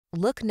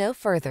Look no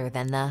further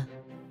than the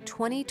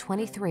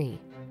 2023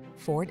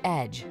 Ford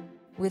Edge.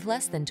 With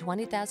less than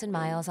 20,000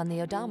 miles on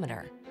the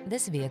odometer,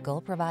 this vehicle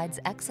provides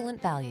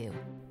excellent value.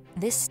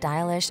 This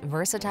stylish,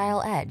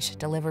 versatile Edge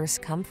delivers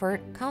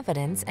comfort,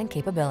 confidence, and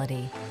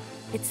capability.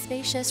 Its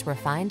spacious,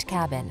 refined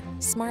cabin,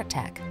 smart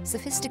tech,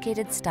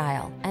 sophisticated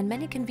style, and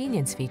many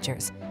convenience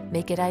features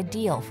make it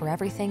ideal for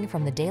everything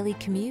from the daily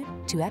commute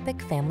to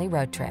epic family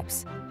road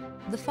trips.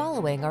 The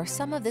following are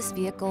some of this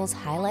vehicle's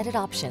highlighted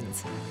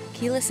options: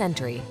 keyless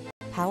entry,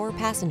 power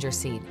passenger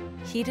seat,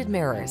 heated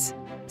mirrors,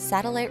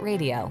 satellite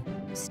radio,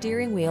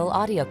 steering wheel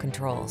audio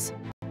controls,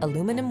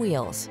 aluminum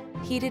wheels,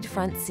 heated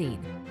front seat,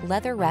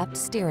 leather-wrapped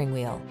steering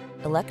wheel,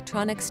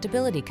 electronic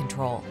stability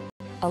control,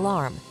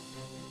 alarm.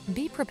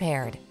 Be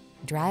prepared.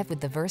 Drive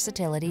with the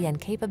versatility and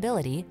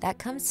capability that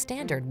comes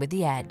standard with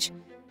the Edge.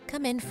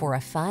 Come in for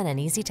a fun and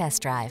easy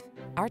test drive.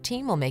 Our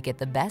team will make it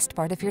the best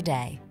part of your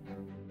day.